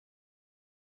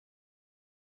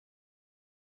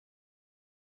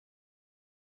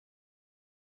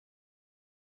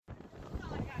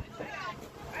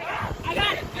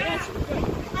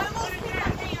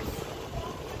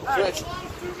Switch.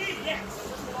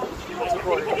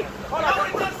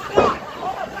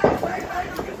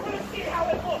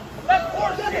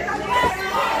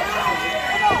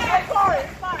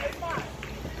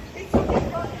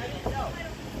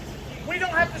 We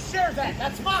don't have to share that.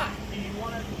 That's mine. Do you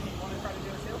want to try to do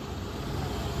it too?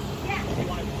 Yeah. You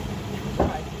want to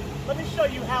try? Let me show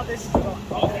you how this is done.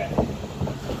 Okay.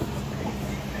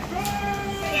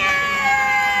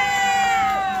 Yeah!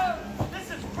 This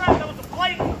is crap. That was a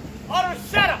blatant, utter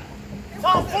setup. It's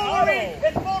all foolery.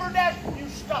 It's boulder dash. You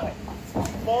stop it.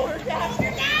 Boulder dash.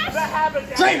 The habit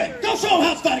dash. Dravin, go show them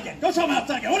how it's done again. Go show them how it's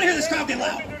done again. I want to hear this crowd get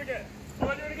loud. Do it again. Do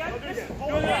it again. Do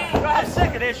it again. I'm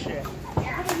sick of this shit.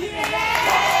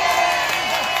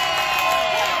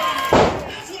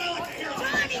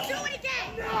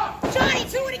 Johnny,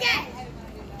 do it again!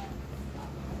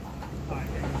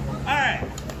 Alright.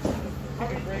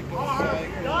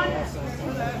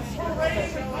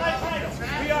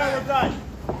 We're done.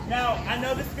 Now, I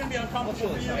know this is going to be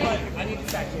uncomfortable for you, but I need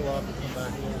to back you up.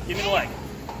 Give me the leg.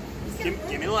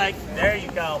 Give me the leg. There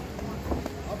you go.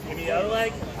 Give me the other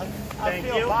leg. Thank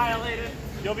you. I feel violated.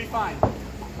 You'll be fine. You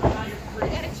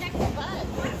gotta check the butt.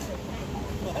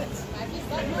 Have you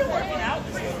been working out?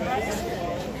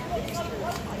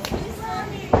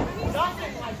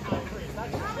 Nothing like concrete. Not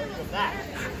just with that.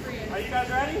 Are you guys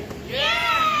ready?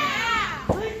 Yeah!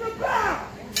 Bring them back!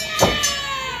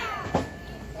 Yeah!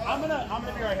 I'm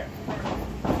gonna be right here.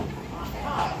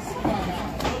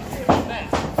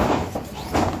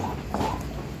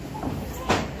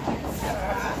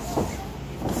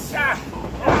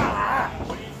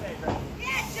 What do you say, Greg?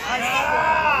 Yeah,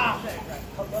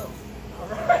 Hello. All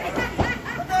right.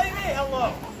 What do you mean, hello?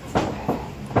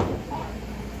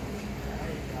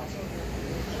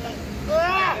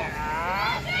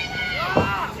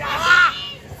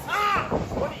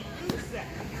 What do you say?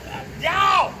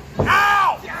 Ow!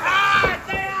 Ow!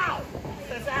 Say ow!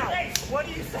 Says ow. Hey, what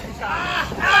do you say, Johnny?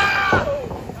 Ow!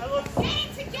 Get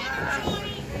it together,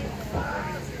 Johnny!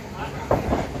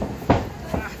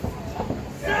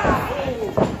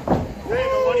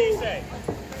 Raven, what do you say?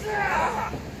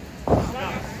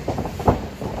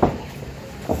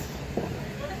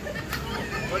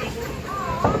 What do you say?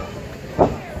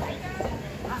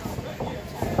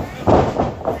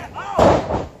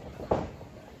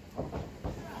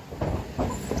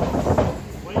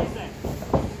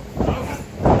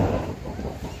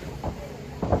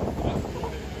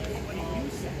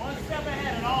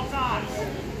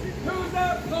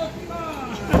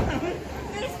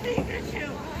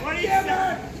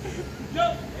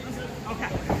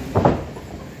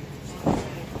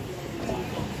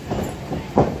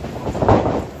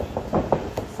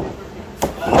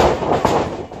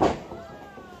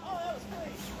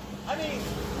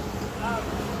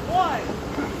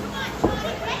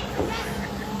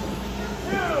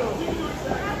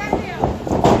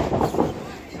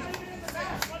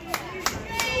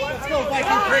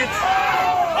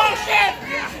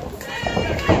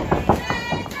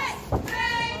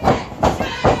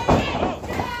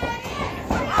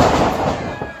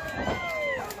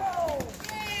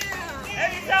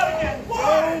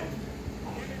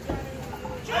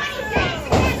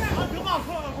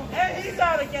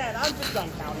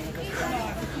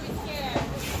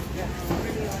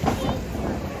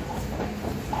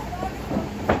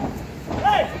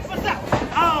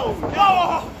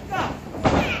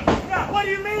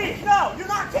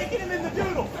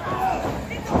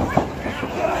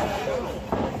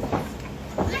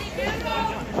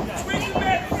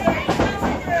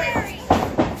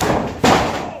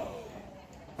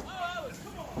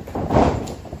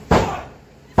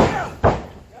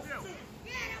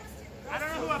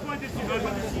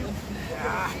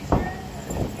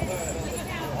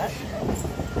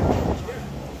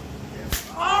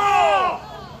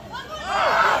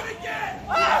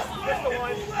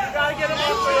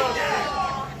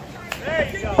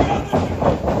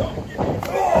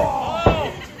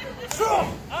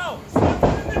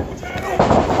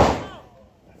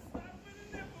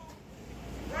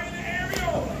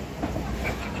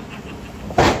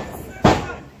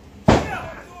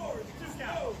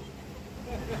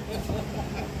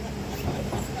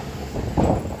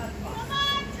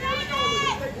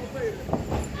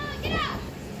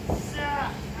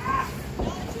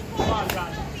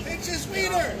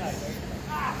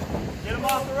 Get him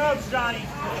off the ropes, Johnny.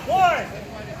 1,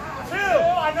 2,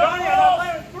 Johnny,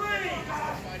 I'm 3,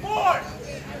 4.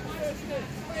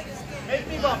 Make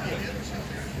me bump you.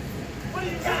 What are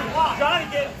you doing? Johnny,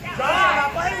 I'm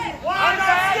not letting you. I'm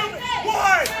not stupid.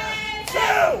 1, 2,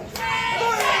 3.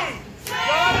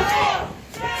 Johnny.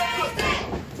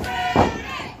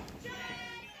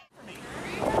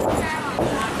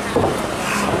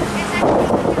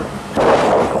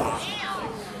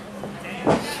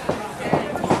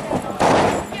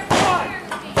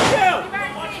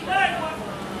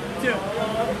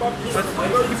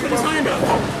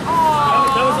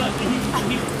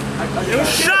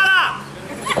 Shut up!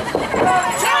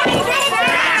 Johnny,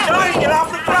 Johnny, get off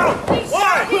the throat!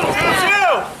 1, 2,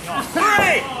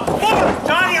 3, 4!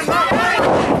 Johnny, I'm not playing!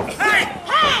 Hey!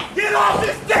 Get off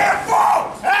this damn phone!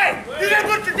 Hey! You didn't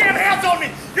put your damn hands on me!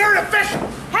 You're an official!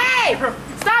 Hey!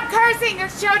 Stop cursing!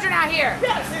 There's children out here!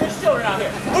 Yeah, see, there's children out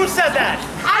here. Who said that?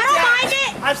 I don't mind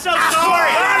it. I'm so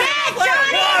sorry! Yeah,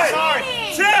 Johnny!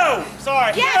 1, 2!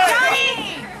 Sorry. Yeah,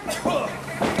 Johnny!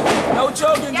 No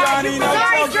joking, Johnny. No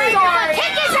Sorry, joking. Draven.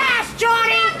 Kick his ass,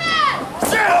 Johnny!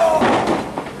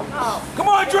 Come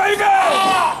on, Dravin!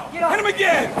 Hit him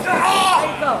again!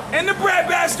 In the bread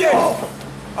basket!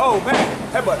 Oh, man.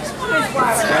 Headbutts.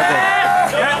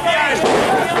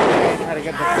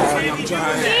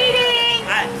 Cheating!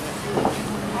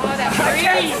 Oh, that's crazy!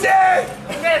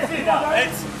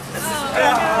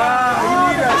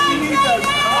 He needs us.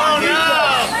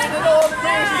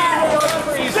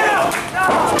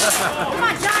 Come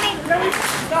on, Johnny!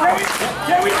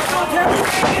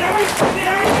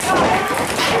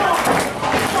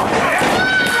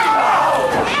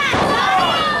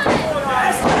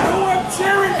 That's who I'm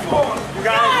cheering for.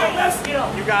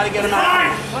 You gotta get him out.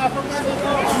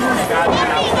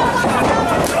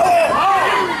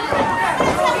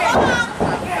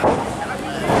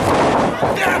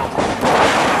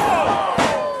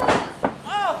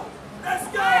 Let's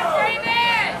go.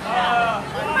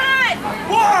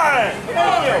 Come on! 1,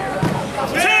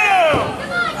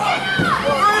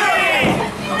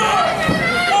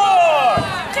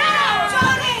 2,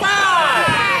 3, 4,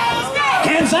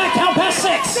 Can Zach count past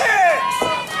 6? 6.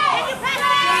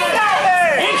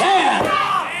 He can.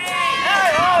 Hey,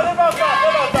 oh, they're both up.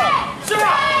 Shut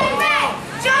up.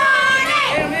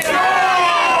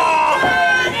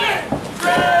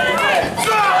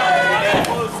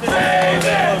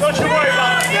 Don't you worry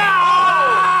about it.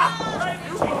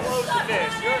 You close the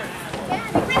fish.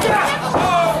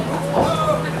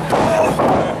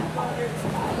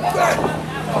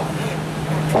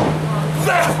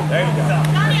 There you go.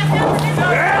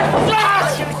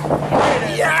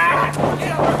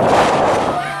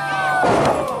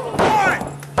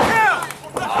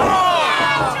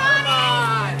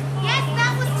 Yes,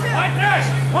 that was 2.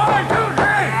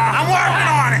 I'm working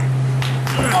on it.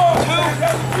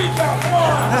 That was 3 count. Come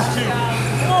on.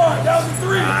 Come on. That was a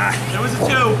 3. There was a 2.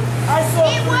 I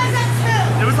saw It was a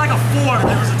 2. There was like a 4, but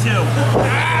there was a 2.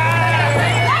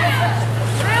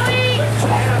 Really?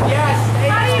 Yes.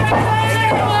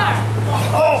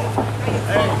 Oh!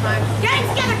 Get it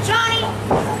together, Johnny!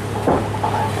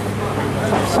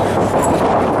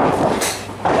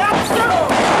 Damn,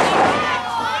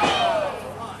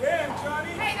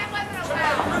 Johnny. Hey, that wasn't a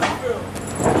foul. 1, 2.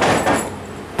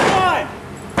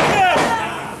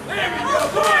 There we go.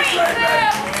 Come on, Dravin.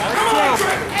 Come on,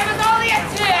 Dravin. It was only a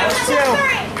 2. It was 2. a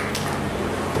 2.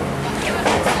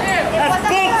 That's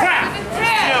bull crap.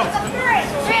 2.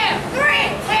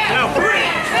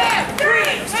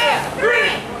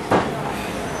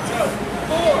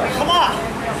 Come on.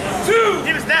 2.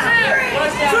 He was down. 2.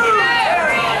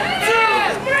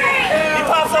 He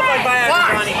pops up like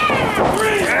Viagra, Johnny.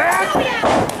 3.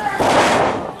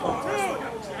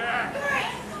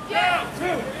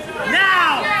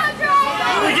 Now!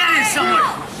 We're getting somewhere.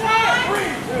 1,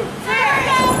 2,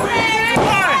 3.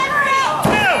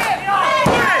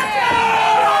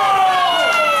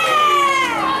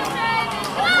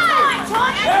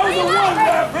 That was a 1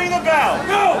 left. Ring the bell.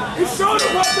 No. His shoulder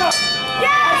popped up.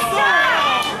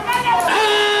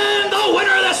 And the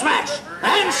winner of this match,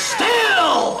 and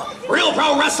still Real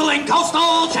Pro Wrestling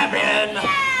Coastal Champion,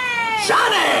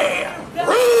 Johnny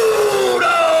Rudo.